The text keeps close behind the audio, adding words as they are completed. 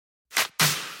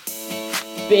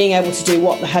being able to do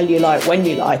what the hell you like when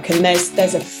you like. And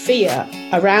there's a fear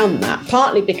around that,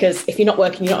 partly because if you're not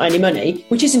working, you're not earning money,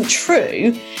 which isn't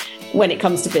true. When it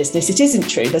comes to business, it isn't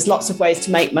true. There's lots of ways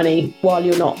to make money while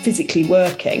you're not physically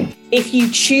working. If you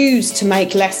choose to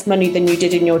make less money than you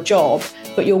did in your job,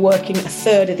 but you're working a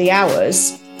third of the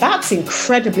hours, that's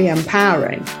incredibly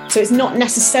empowering. So it's not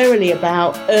necessarily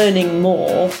about earning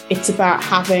more. It's about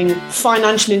having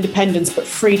financial independence, but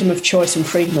freedom of choice and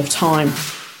freedom of time.